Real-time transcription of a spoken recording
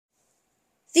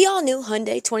The all-new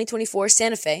Hyundai 2024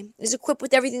 Santa Fe is equipped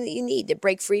with everything that you need to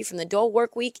break free from the dull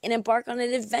work week and embark on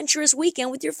an adventurous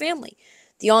weekend with your family.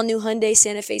 The all-new Hyundai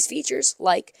Santa Fe's features,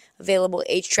 like available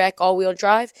H-Track all-wheel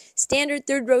drive, standard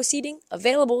third-row seating,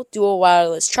 available dual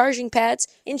wireless charging pads,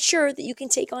 ensure that you can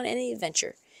take on any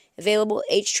adventure. Available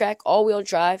H-Track all-wheel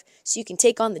drive so you can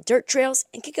take on the dirt trails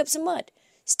and kick up some mud.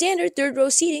 Standard third-row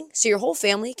seating so your whole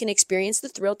family can experience the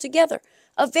thrill together.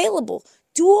 Available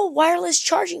dual wireless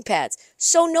charging pads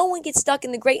so no one gets stuck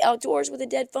in the great outdoors with a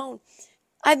dead phone.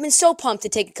 I've been so pumped to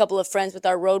take a couple of friends with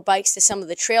our road bikes to some of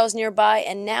the trails nearby,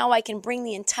 and now I can bring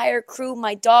the entire crew,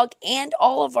 my dog, and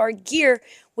all of our gear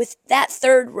with that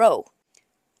third row.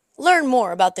 Learn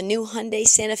more about the new Hyundai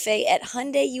Santa Fe at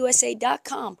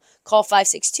HyundaiUSA.com. Call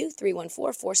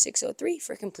 562-314-4603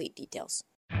 for complete details.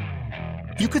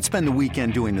 You could spend the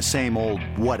weekend doing the same old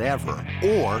whatever,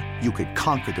 or you could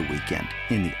conquer the weekend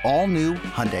in the all-new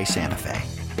Hyundai Santa Fe.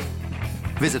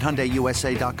 Visit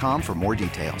HyundaiUSA.com for more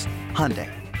details. Hyundai,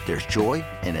 there's joy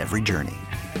in every journey.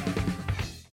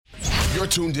 You're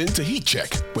tuned in to Heat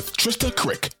Check with Trista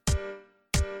Crick.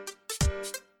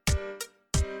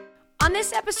 On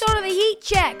this episode of the Heat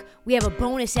Check, we have a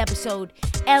bonus episode,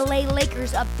 LA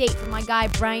Lakers update from my guy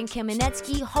Brian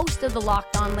Kamenetzky, host of the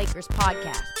Locked On Lakers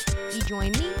podcast. He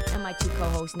joined me and my two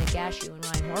co-hosts Nick Ashew and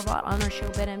Ryan Horvath on our show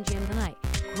BetMGM Tonight.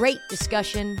 Great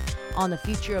discussion on the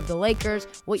future of the Lakers,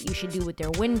 what you should do with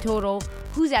their win total,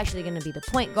 who's actually going to be the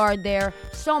point guard there,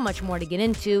 so much more to get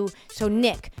into. So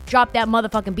Nick, drop that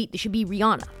motherfucking beat. This should be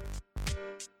Rihanna.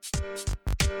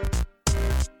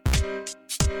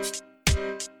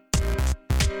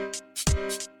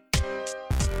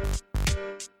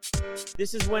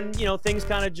 This is when, things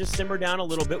kind of just simmer down a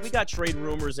little bit. We got trade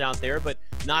rumors out there, but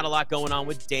not a lot going on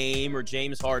with Dame or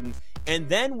James Harden. And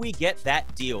then we get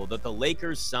that deal that the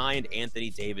Lakers signed Anthony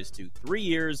Davis to. 3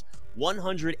 years,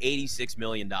 $186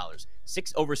 million.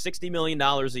 Over $60 million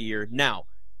a year. Now,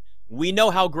 we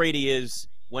know how great he is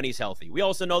when he's healthy. We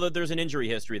also know that there's an injury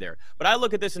history there. But I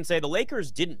look at this and say the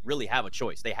Lakers didn't really have a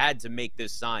choice. They had to make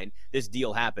this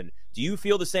deal happen. Do you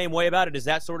feel the same way about it? Is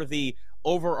that sort of the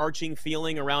overarching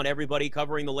feeling around everybody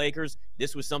covering the Lakers?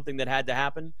 This was something that had to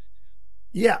happen?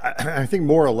 Yeah, I think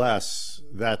more or less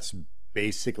that's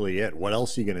basically it. What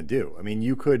else are you going to do? I mean,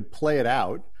 you could play it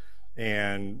out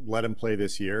and let him play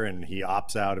this year and he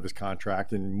opts out of his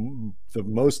contract. And the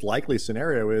most likely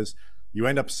scenario is you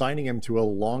end up signing him to a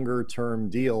longer term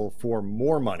deal for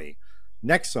more money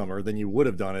next summer than you would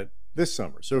have done it this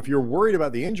summer. So if you're worried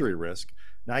about the injury risk,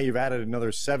 now you've added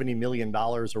another $70 million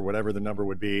or whatever the number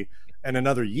would be and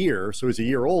another year. So he's a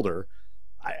year older.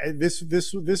 This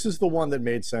is the one that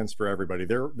made sense for everybody.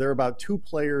 There are about two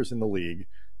players in the league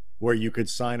where you could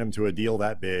sign him to a deal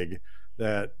that big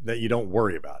that you don't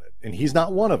worry about it. And he's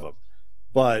not one of them.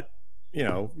 But,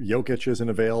 Jokic isn't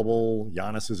available,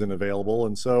 Giannis isn't available,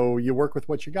 and so you work with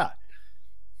what you got.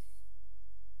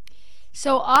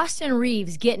 So Austin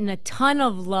Reeves getting a ton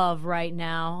of love right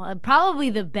now. Probably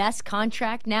the best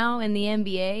contract now in the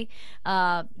NBA.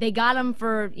 They got him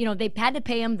for, they had to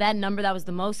pay him that number. That was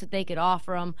the most that they could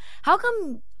offer him. How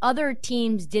come other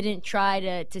teams didn't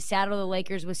try to saddle the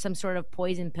Lakers with some sort of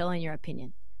poison pill, in your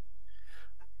opinion?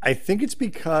 I think it's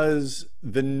because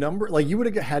the number, you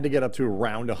would have had to get up to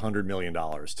around $100 million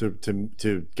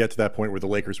to get to that point where the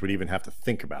Lakers would even have to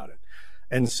think about it.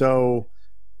 And so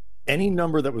any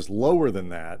number that was lower than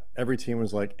that, every team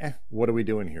was like, what are we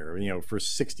doing here? For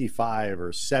 65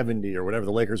 or 70 or whatever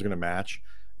the Lakers are going to match.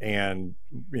 And,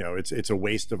 it's a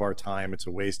waste of our time. It's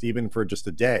a waste even for just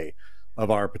a day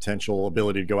of our potential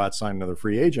ability to go out, sign another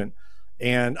free agent.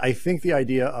 And I think the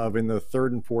idea of in the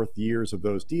third and fourth years of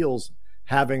those deals,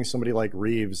 having somebody like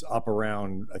Reeves up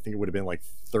around, I think it would have been like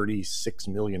 $36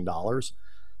 million,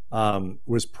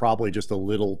 was probably just a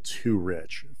little too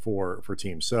rich for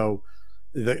teams. So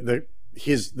the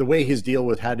way his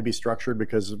deal had to be structured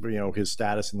because of his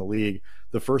status in the league,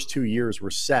 the first 2 years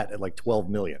were set at like 12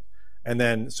 million. And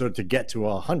then so to get to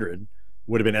 100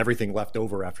 would have been everything left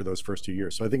over after those first 2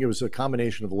 years. So I think it was a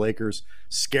combination of the Lakers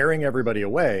scaring everybody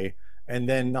away and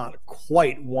then not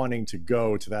quite wanting to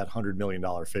go to that $100 million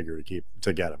figure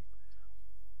to get him.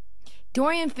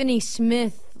 Dorian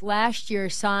Finney-Smith last year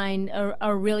signed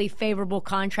a really favorable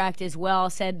contract as well,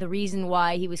 said the reason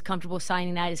why he was comfortable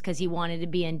signing that is because he wanted to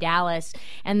be in Dallas.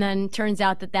 And then turns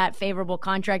out that favorable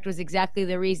contract was exactly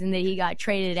the reason that he got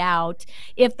traded out.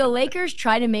 If the Lakers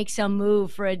try to make some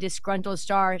move for a disgruntled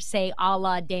star, say a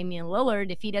la Damian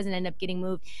Lillard, if he doesn't end up getting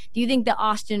moved, do you think that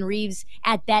Austin Reeves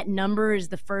at that number is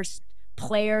the first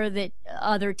player that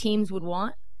other teams would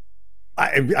want?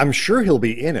 I'm sure he'll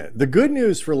be in it. The good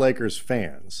news for Lakers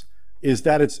fans is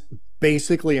that it's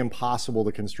basically impossible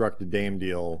to construct a Dame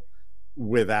deal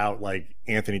without like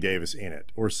Anthony Davis in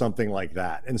it or something like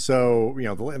that. And so,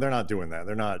 they're not doing that.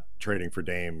 They're not trading for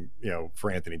Dame,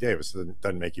 for Anthony Davis. It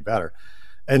doesn't make you better.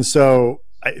 And so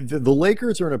the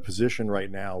Lakers are in a position right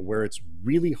now where it's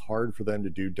really hard for them to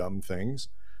do dumb things,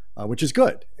 which is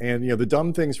good. And, the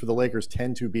dumb things for the Lakers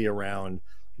tend to be around,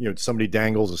 somebody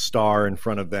dangles a star in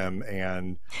front of them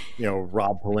and,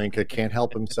 Rob Pelinka can't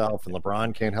help himself and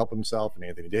LeBron can't help himself and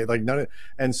Anthony Davis, like none of,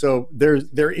 and so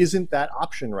there isn't that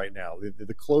option right now.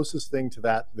 The closest thing to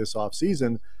that this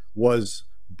offseason was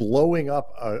blowing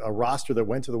up a roster that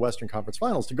went to the Western Conference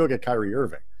Finals to go get Kyrie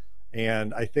Irving.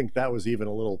 And I think that was even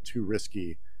a little too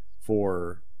risky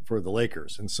for the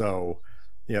Lakers. And so,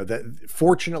 that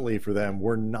fortunately for them,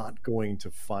 we're not going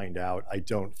to find out, I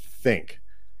don't think.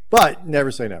 But never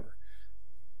say never.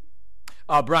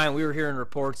 Brian, we were hearing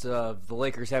reports of the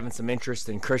Lakers having some interest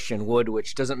in Christian Wood,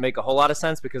 which doesn't make a whole lot of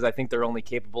sense because I think they're only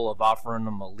capable of offering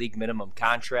him a league minimum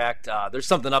contract. There's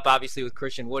something up, obviously, with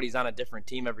Christian Wood. He's on a different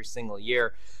team every single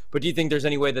year. But do you think there's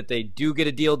any way that they do get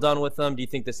a deal done with him? Do you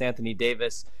think this Anthony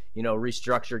Davis,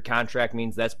 restructured contract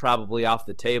means that's probably off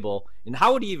the table? And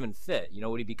how would he even fit?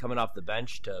 Would he be coming off the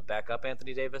bench to back up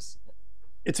Anthony Davis?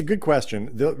 It's a good question.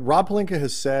 Rob Pelinka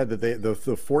has said that they have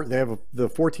the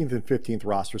 14th and 15th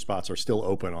roster spots are still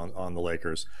open on the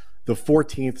Lakers. The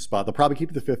 14th spot, they'll probably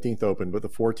keep the 15th open, but the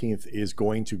 14th is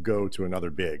going to go to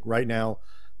another big. Right now,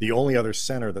 the only other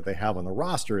center that they have on the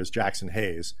roster is Jackson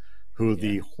Hayes, who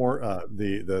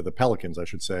the Pelicans, I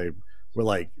should say, were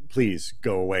like, please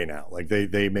go away now. Like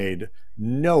they made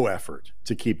no effort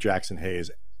to keep Jackson Hayes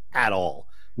at all,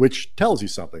 which tells you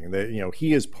something. That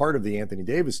he is part of the Anthony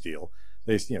Davis deal.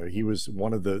 He was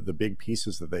one of the big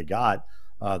pieces that they got,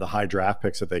 the high draft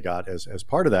picks that they got as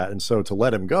part of that. And so to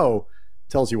let him go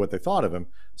tells you what they thought of him.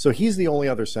 So he's the only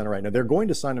other center right now. They're going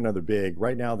to sign another big.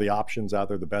 Right now, the options out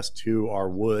there, the best two are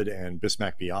Wood and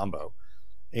Bismack Biyombo.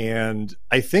 And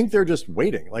I think they're just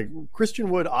waiting. Like Christian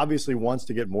Wood obviously wants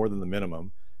to get more than the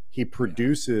minimum. He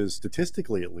produces,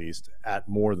 statistically at least, at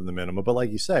more than the minimum. But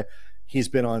like you say, he's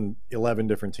been on 11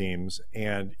 different teams,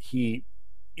 and he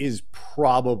is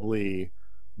probably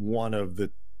one of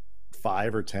the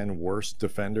 5 or 10 worst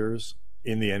defenders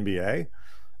in the NBA.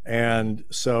 And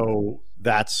so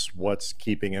that's what's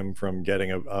keeping him from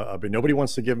getting but nobody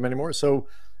wants to give him any more. So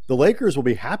the Lakers will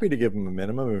be happy to give him a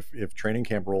minimum if training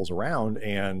camp rolls around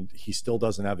and he still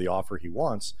doesn't have the offer he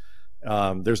wants.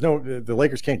 The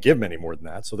Lakers can't give him any more than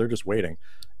that. So they're just waiting.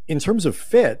 In terms of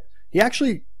fit, he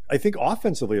actually, I think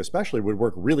offensively especially, would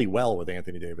work really well with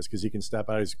Anthony Davis because he can step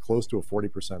out. He's close to a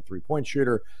 40% three-point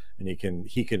shooter, and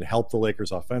he can help the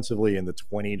Lakers offensively in the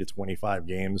 20 to 25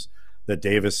 games that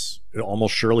Davis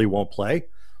almost surely won't play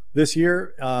this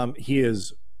year. He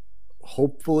is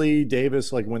hopefully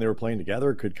Davis, like when they were playing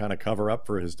together, could kind of cover up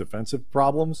for his defensive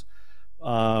problems.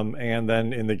 And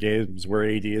then in the games where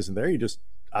AD isn't there, you just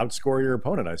outscore your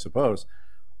opponent, I suppose.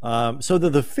 So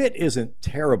the fit isn't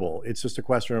terrible. It's just a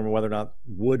question of whether or not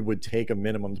Wood would take a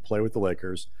minimum to play with the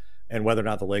Lakers and whether or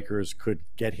not the Lakers could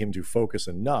get him to focus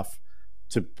enough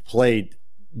to play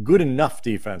good enough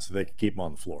defense so they could keep him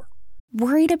on the floor.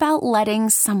 Worried about letting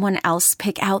someone else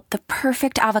pick out the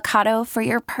perfect avocado for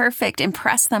your perfect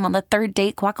impress them on the third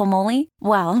date guacamole?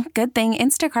 Well, good thing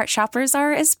Instacart shoppers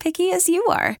are as picky as you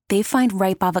are. They find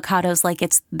ripe avocados like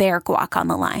it's their guac on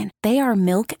the line. They are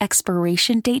milk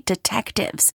expiration date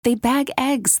detectives. They bag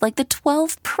eggs like the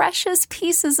 12 precious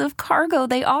pieces of cargo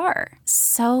they are.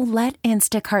 So let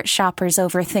Instacart shoppers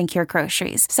overthink your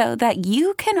groceries so that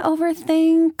you can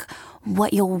overthink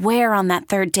what you'll wear on that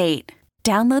third date.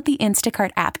 Download the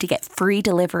Instacart app to get free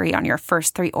delivery on your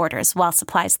first 3 orders while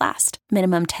supplies last.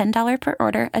 Minimum $10 per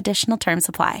order. Additional terms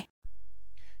apply.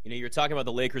 You're talking about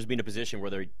the Lakers being in a position where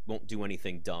they won't do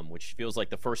anything dumb, which feels like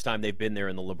the first time they've been there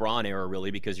in the LeBron era, really,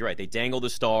 because you're right. They dangle the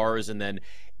stars, and then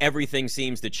everything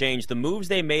seems to change. The moves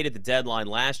they made at the deadline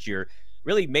last year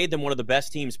really made them one of the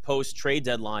best teams post-trade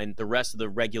deadline the rest of the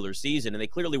regular season, and they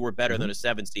clearly were better than a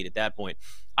 7 seed at that point.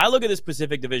 I look at this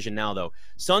Pacific Division now, though.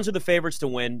 Suns are the favorites to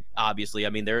win, obviously. I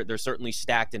mean, they're certainly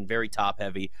stacked and very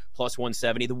top-heavy, plus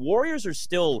 170. The Warriors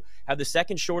have the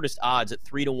second shortest odds at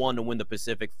 3-1 to win the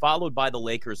Pacific, followed by the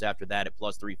Lakers after that at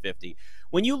plus 350.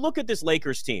 When you look at this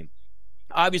Lakers team,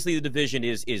 obviously the division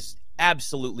is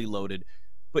absolutely loaded,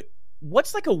 but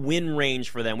what's like a win range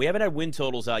for them? We haven't had win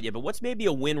totals out yet, but what's maybe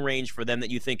a win range for them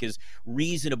that you think is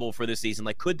reasonable for this season?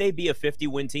 Like, could they be a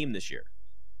 50-win team this year?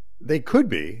 They could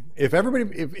be.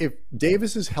 If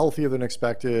Davis is healthier than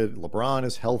expected, LeBron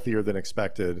is healthier than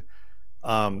expected,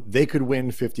 they could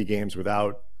win 50 games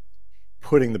without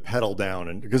putting the pedal down,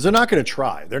 and because they're not going to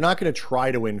try. They're not going to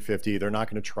try to win 50. They're not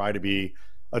going to try to be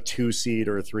a 2 seed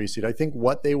or a 3 seed. I think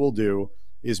what they will do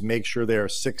is make sure they are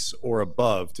 6 or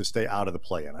above to stay out of the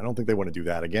play-in. I don't think they want to do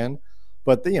that again.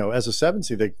 But as a 7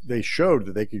 seed, they showed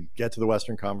that they could get to the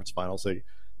Western Conference Finals.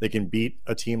 They can beat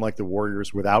a team like the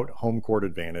Warriors without home court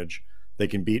advantage. They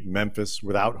can beat Memphis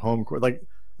without home court.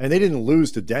 And they didn't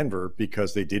lose to Denver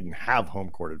because they didn't have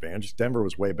home court advantage. Denver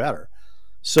was way better.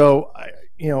 So,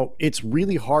 it's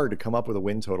really hard to come up with a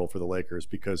win total for the Lakers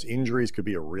because injuries could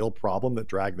be a real problem that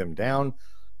drag them down.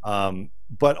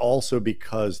 But also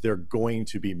because they're going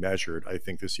to be measured, I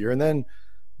think, this year. And then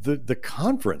the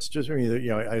conference,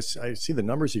 I see the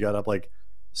numbers you got up, like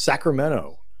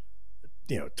Sacramento,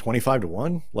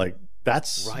 25-1. Like,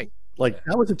 that's right. Like,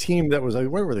 that was a team that was,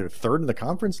 where were they, third in the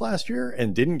conference last year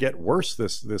and didn't get worse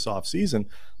this offseason.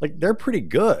 Like, they're pretty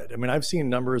good. I mean, I've seen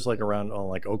numbers like around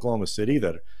like Oklahoma City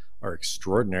that are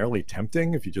extraordinarily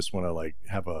tempting if you just want to like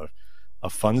have a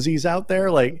funsies out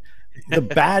there. Like, the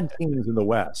bad teams in the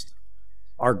West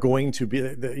are going to be,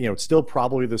 it's still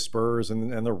probably the Spurs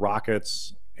and the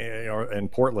Rockets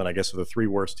and Portland, I guess, are the 3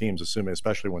 worst teams, assuming,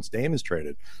 especially once Dame is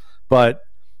traded. But,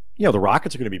 the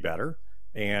Rockets are going to be better.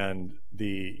 And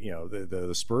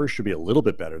the Spurs should be a little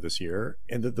bit better this year.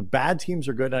 And the bad teams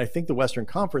are good. And I think the Western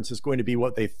Conference is going to be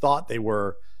what they thought they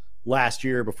were last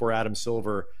year before Adam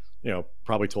Silver,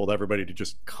 probably told everybody to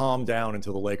just calm down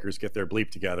until the Lakers get their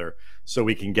bleep together so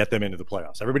we can get them into the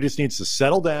playoffs. Everybody just needs to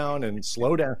settle down and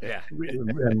slow down. Yeah.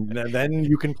 And then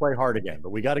you can play hard again.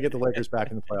 But we got to get the Lakers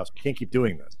back in the playoffs. We can't keep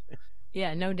doing this.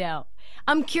 Yeah, no doubt.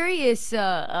 I'm curious,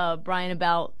 Brian,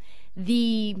 about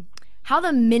how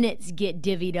the minutes get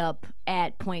divvied up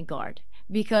at point guard,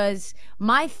 because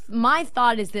my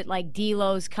thought is that like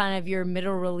D'Lo's kind of your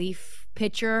middle relief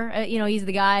pitcher. He's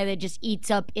the guy that just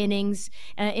eats up innings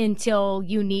until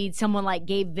you need someone like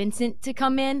Gabe Vincent to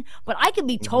come in. But I could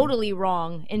be totally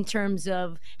wrong in terms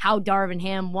of how Darvin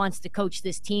Ham wants to coach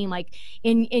this team. Like,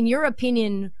 in your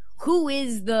opinion, who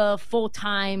is the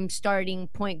full-time starting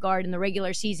point guard in the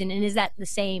regular season, and is that the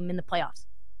same in the playoffs?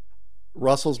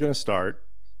 Russell's going to start.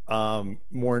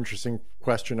 More interesting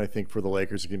question, I think, for the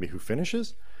Lakers is going to be who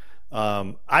finishes.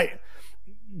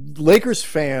 Lakers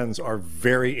fans are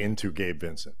very into Gabe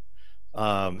Vincent.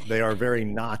 They are very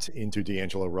not into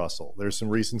D'Angelo Russell. There's some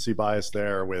recency bias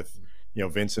there with,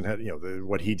 Vincent had,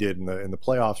 what he did in the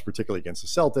playoffs, particularly against the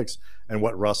Celtics, and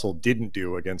what Russell didn't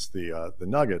do against the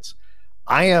Nuggets.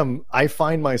 I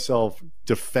find myself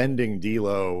defending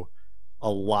D'Lo a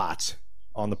lot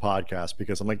on the podcast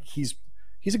because I'm like, he's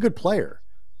a good player.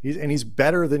 He's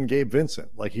better than Gabe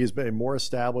Vincent. Like, he's been a more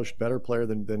established, better player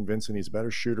than Vincent. He's a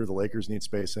better shooter. The Lakers need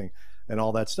spacing and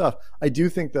all that stuff. I do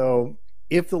think, though,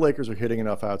 if the Lakers are hitting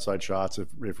enough outside shots,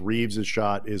 if Reeves'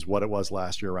 shot is what it was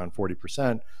last year, around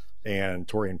 40%, and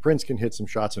Taurean Prince can hit some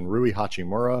shots, and Rui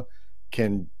Hachimura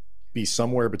can be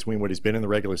somewhere between what he's been in the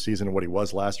regular season and what he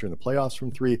was last year in the playoffs from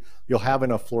 3, you'll have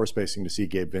enough floor spacing to see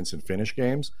Gabe Vincent finish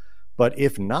games. But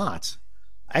if not,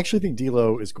 I actually think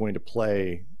D'Lo is going to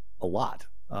play a lot.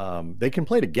 They can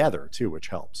play together too, which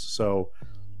helps. So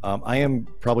I am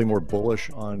probably more bullish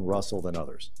on Russell than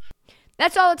others.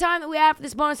 That's all the time that we have for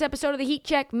this bonus episode of the Heat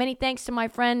Check. Many thanks to my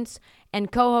friends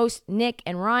and co-hosts Nick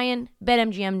and Ryan.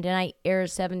 BetMGM tonight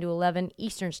airs 7 to 11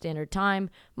 Eastern Standard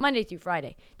Time, Monday through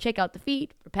Friday. Check out the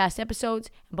feed for past episodes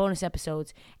and bonus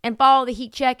episodes, and follow the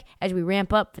Heat Check as we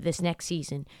ramp up for this next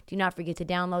season. Do not forget to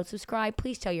download, subscribe.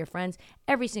 Please tell your friends,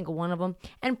 every single one of them,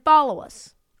 and follow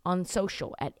us on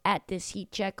social at This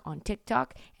Heat Check on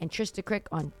TikTok, and Trista Crick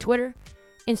on Twitter,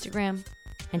 Instagram,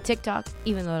 and TikTok,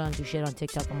 even though I don't do shit on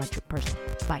TikTok on my personal.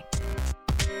 Bye.